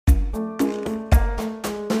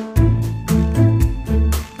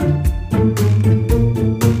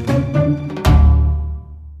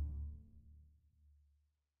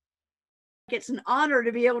it's an honor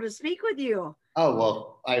to be able to speak with you. Oh,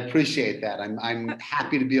 well, I appreciate that. I'm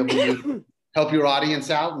happy to be able to help your audience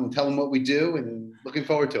out and tell them what we do, and looking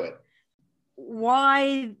forward to it.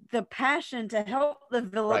 Why the passion to help the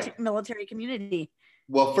Right. military community?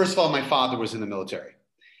 Well, first of all, my father was in the military.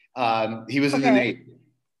 He was in the Okay. Navy.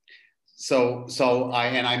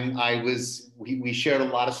 We shared a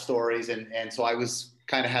lot of stories, and so I was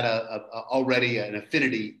kind of had already an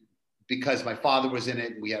affinity because my father was in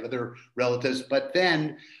it and we had other relatives. But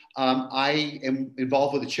then I am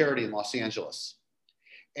involved with a charity in Los Angeles,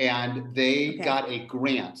 and they Okay. got a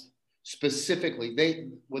grant specifically.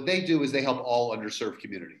 What they do is they help all underserved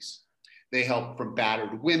communities. They help from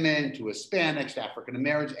battered women to Hispanics to African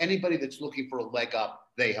Americans, anybody that's looking for a leg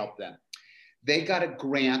up, they help them. They got a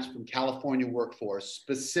grant from California Workforce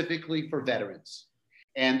specifically for veterans.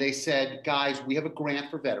 And they said, guys, we have a grant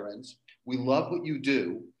for veterans. We love what you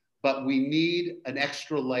do, but we need an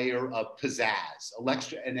extra layer of pizzazz,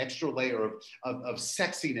 an extra layer of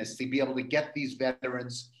sexiness to be able to get these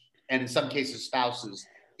veterans, and in some cases spouses,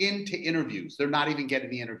 into interviews. They're not even getting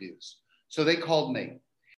the interviews. So they called me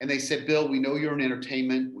and they said, Bill, we know you're in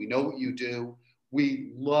entertainment. We know what you do.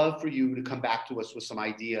 We'd love for you to come back to us with some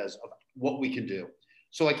ideas of what we can do.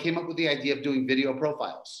 So I came up with the idea of doing video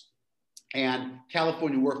profiles, and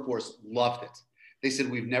California Workforce loved it. They said,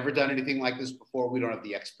 we've never done anything like this before. We don't have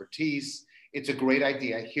the expertise. It's a great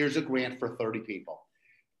idea. Here's a grant for 30 people.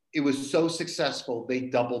 It was so successful, they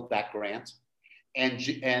doubled that grant. And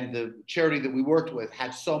the charity that we worked with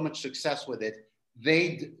had so much success with it,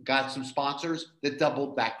 they got some sponsors that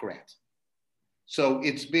doubled that grant. So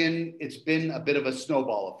it's been a bit of a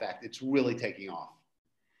snowball effect. It's really taking off.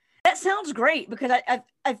 That sounds great, because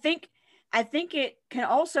I think it can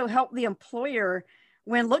also help the employer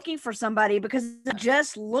when looking for somebody, because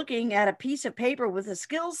just looking at a piece of paper with a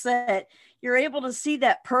skill set, you're able to see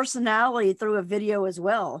that personality through a video as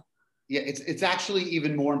well. Yeah, it's actually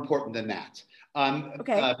even more important than that.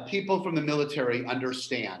 Okay. People from the military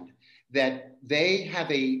understand that they have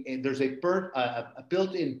there's a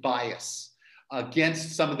built-in bias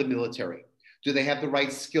against some of the military. Do they have the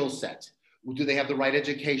right skill set? Do they have the right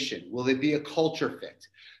education? Will they be a culture fit?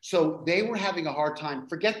 So they were having a hard time,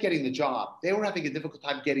 forget getting the job. They were having a difficult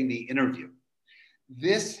time getting the interview.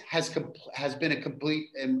 This has been a complete,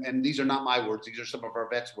 and these are not my words, these are some of our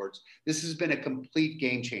vets' words. This has been a complete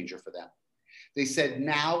game changer for them. They said,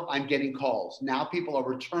 now I'm getting calls. Now people are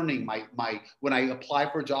returning when I apply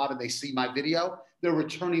for a job and they see my video, they're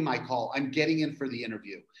returning my call. I'm getting in for the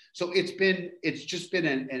interview. So it's just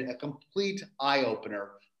been a complete eye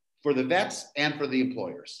opener for the vets and for the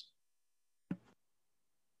employers.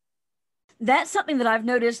 That's something that I've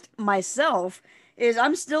noticed myself, is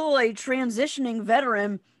I'm still a transitioning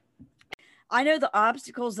veteran. I know the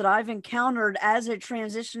obstacles that I've encountered as a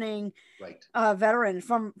transitioning veteran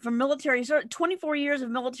from military service, 24 years of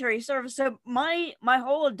military service. So my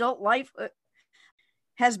whole adult life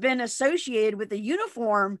has been associated with the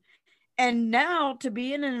uniform, and now to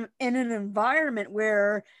be in an environment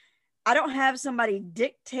where I don't have somebody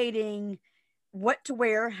dictating what to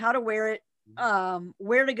wear, how to wear it,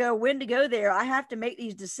 where to go, when to go there. I have to make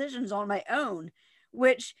these decisions on my own,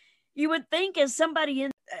 which you would think as somebody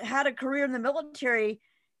had a career in the military,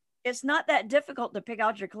 it's not that difficult to pick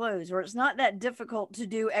out your clothes, or it's not that difficult to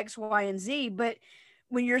do X, Y, and Z. But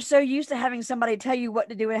when you're so used to having somebody tell you what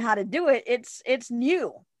to do and how to do it, it's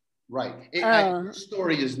new. Right. This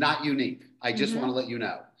story is not unique. I just want to let you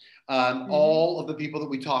know. All of the people that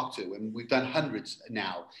we talk to, and we've done hundreds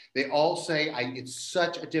now, they all say it's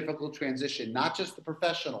such a difficult transition, not just the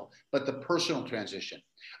professional, but the personal transition,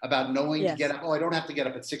 about knowing to get up. Oh, I don't have to get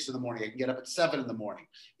up at 6 in the morning. I can get up at 7 in the morning.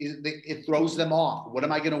 It throws them off. What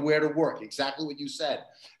am I going to wear to work? Exactly what you said.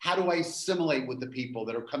 How do I assimilate with the people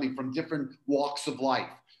that are coming from different walks of life?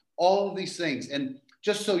 All of these things. And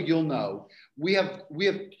just so you'll know, we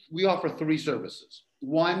offer 3 services.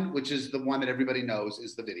 One, which is the one that everybody knows,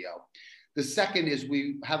 is the video. The second is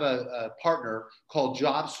we have a partner called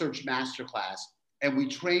Job Search Masterclass, and we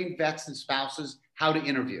train vets and spouses how to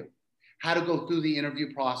interview, how to go through the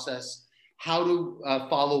interview process, how to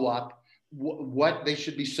follow up, what they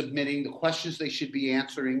should be submitting, the questions they should be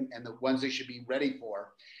answering, and the ones they should be ready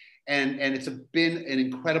for. And it's been an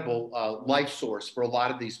incredible life source for a lot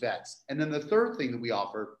of these vets. And then the third thing that we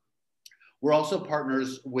offer, we're also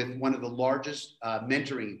partners with one of the largest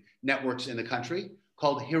mentoring networks in the country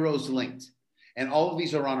called Heroes Linked. And all of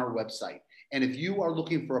these are on our website. And if you are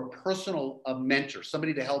looking for a personal mentor,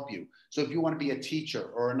 somebody to help you, so if you want to be a teacher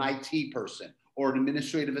or an IT person or an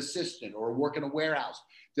administrative assistant or work in a warehouse,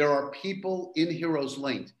 there are people in Heroes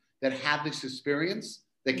Linked that have this experience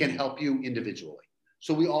that can help you individually.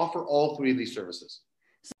 So we offer all three of these services.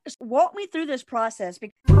 So walk me through this process.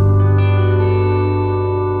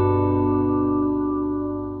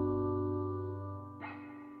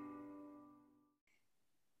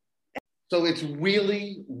 So it's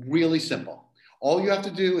really, really simple. All you have to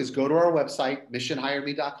do is go to our website,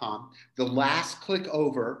 missionhireme.com. The last click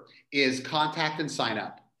over is contact and sign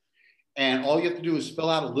up. And all you have to do is fill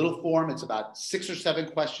out a little form. It's about 6 or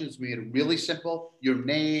 7 questions. We made it really simple. Your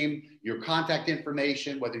name, your contact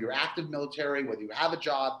information, whether you're active military, whether you have a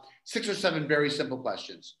job, 6 or 7 very simple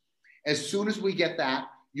questions. As soon as we get that,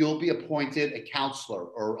 you'll be appointed a counselor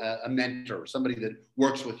or a mentor, somebody that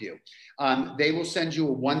works with you. They will send you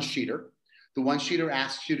a one-sheeter. The one-sheeter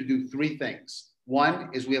asks you to do 3 things. One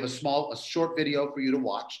is we have a short video for you to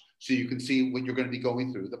watch so you can see what you're going to be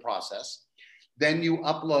going through the process. Then you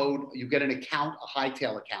upload, you get an account, a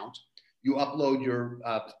Hightail account. You upload your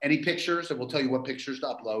any pictures, and we'll tell you what pictures to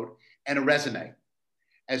upload, and a resume.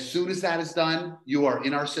 As soon as that is done, you are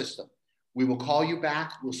in our system. We will call you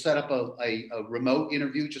back. We'll set up a remote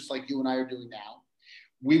interview, just like you and I are doing now.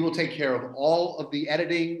 We will take care of all of the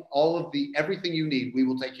editing, everything you need, we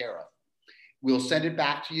will take care of. We'll send it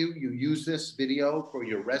back to you. You use this video for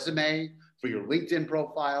your resume, for your LinkedIn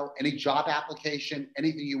profile, any job application,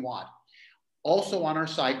 anything you want. Also on our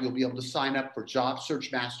site, you'll be able to sign up for Job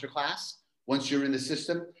Search Masterclass. Once you're in the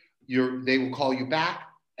system, they will call you back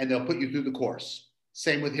and they'll put you through the course.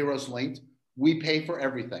 Same with Heroes Linked. We pay for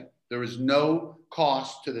everything. There is no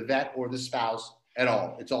cost to the vet or the spouse at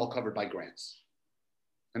all. It's all covered by grants.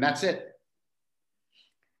 And that's it.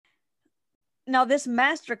 Now this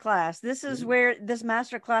masterclass, this is where this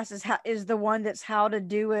masterclass is the one that's how to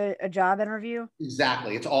do a job interview?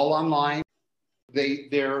 Exactly. It's all online.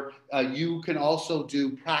 You can also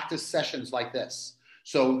do practice sessions like this.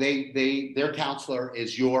 So their counselor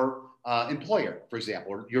is your employer, for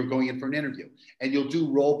example, or you're going in for an interview, and you'll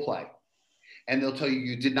do role play. And they'll tell you,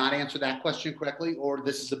 you did not answer that question correctly, or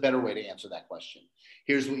this is a better way to answer that question.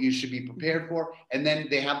 Here's what you should be prepared for. And then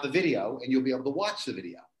they have the video, and you'll be able to watch the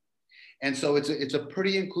video. And so it's a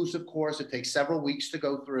pretty inclusive course. It takes several weeks to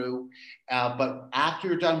go through, but after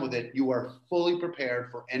you're done with it, you are fully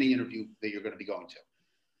prepared for any interview that you're going to be going to.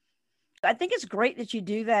 I think it's great that you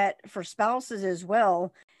do that for spouses as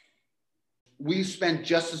well. We spend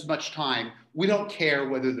just as much time. We don't care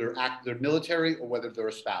whether they're military or whether they're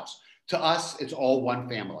a spouse. To us, it's all one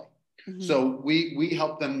family. Mm-hmm. So we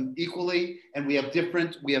help them equally, and we have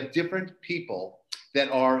different people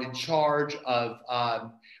that are in charge of.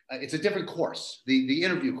 It's a different course. The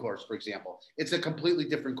interview course, for example, it's a completely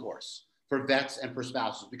different course for vets and for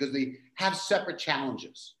spouses because they have separate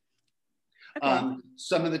challenges. Okay.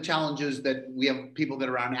 Some of the challenges that we have people that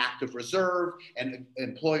are on active reserve, and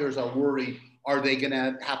employers are worried, are they going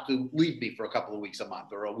to have to leave me for a couple of weeks a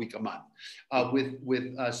month or a week a month?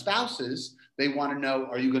 With spouses, they want to know,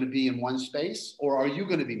 are you going to be in one space or are you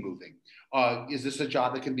going to be moving? Is this a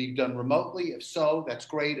job that can be done remotely? If so, that's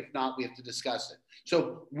great. If not, we have to discuss it.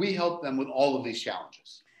 So we help them with all of these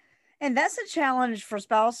challenges. And that's a challenge for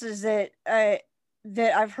spouses that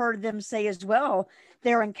I've heard them say as well.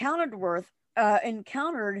 They're encountered with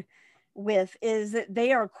is that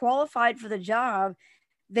they are qualified for the job.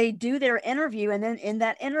 They do their interview, and then in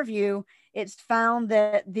that interview, it's found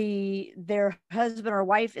that their husband or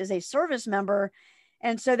wife is a service member.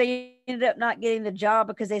 And so they ended up not getting the job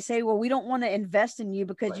because they say, well, we don't want to invest in you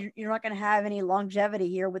because right. you're not going to have any longevity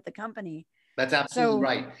here with the company. That's absolutely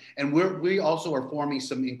right. And we also are forming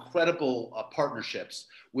some incredible partnerships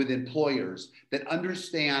with employers that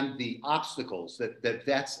understand the obstacles that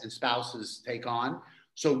vets and spouses take on.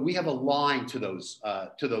 So we have a line to those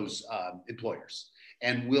employers,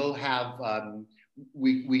 and we'll have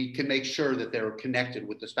we can make sure that they're connected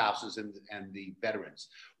with the spouses and the veterans.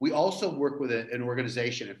 We also work with an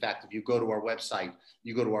organization. In fact, if you go to our website,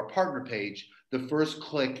 you go to our partner page, the first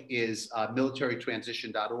click is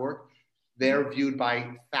militarytransition.org. They're viewed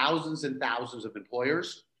by thousands and thousands of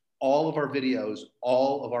employers. All of our videos,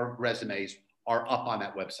 all of our resumes are up on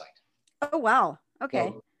that website. Oh, wow.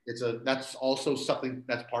 Okay. So that's also something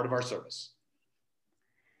that's part of our service.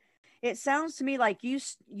 It sounds to me like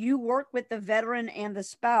you work with the veteran and the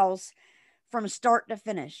spouse from start to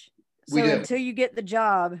finish. So until you get the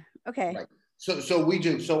job. Okay. Right. So we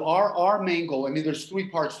do. So our main goal, I mean, there's 3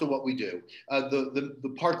 parts to what we do.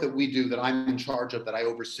 The part that we do that I'm in charge of, that I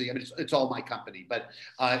oversee, I mean, it's all my company, but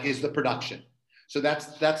is the production. So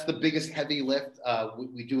that's the biggest heavy lift.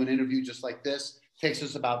 We do an interview just like this. It takes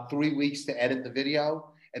us about 3 weeks to edit the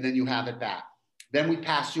video, and then you have it back. Then we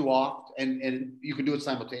pass you off, and you can do it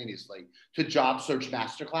simultaneously, to Job Search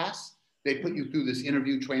Masterclass. They put you through this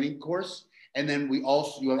interview training course, And then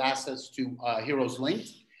you have access to Heroes Linked,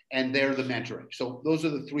 and they're the mentoring. So those are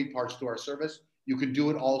the 3 parts to our service. You can do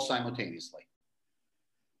it all simultaneously.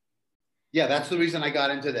 Yeah, that's the reason I got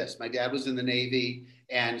into this. My dad was in the Navy,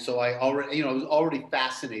 and so I was already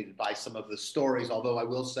fascinated by some of the stories, although I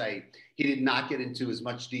will say he did not get into as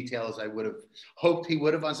much detail as I would have hoped he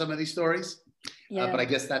would have on some of these stories. But I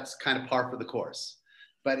guess that's kind of par for the course.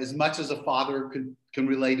 But as much as a father can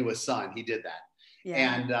relate to a son, he did that.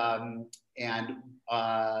 Yeah. And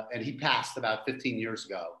he passed about 15 years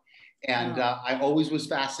ago. And I always was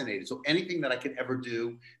fascinated. So anything that I could ever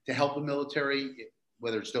do to help the military,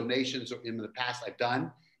 whether it's donations or in the past, I've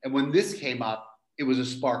done. And when this came up, it was a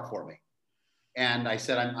spark for me. And I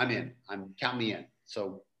said, I'm in. Count me in.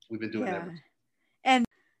 So we've been doing that. And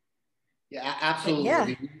yeah, absolutely. Yeah. I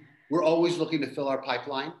mean, we're always looking to fill our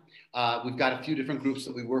pipeline. We've got a few different groups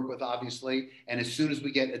that we work with, obviously. And as soon as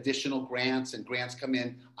we get additional grants and grants come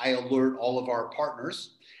in, I alert all of our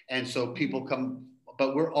partners. And so people come,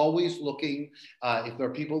 but we're always looking, if there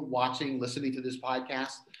are people watching, listening to this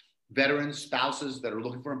podcast, veterans, spouses that are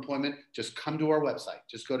looking for employment, just come to our website.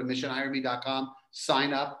 Just go to missionhireme.com,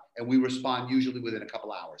 sign up, and we respond usually within a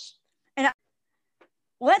couple hours. And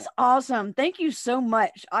well, that's awesome. Thank you so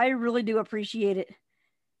much. I really do appreciate it.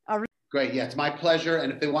 Great. Yeah, it's my pleasure.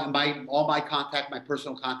 And if they want all my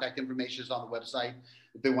personal contact information is on the website.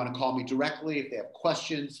 If they want to call me directly, if they have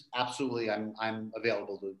questions, absolutely, I'm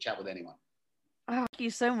available to chat with anyone. Oh, thank you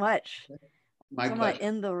so much. My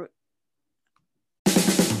pleasure.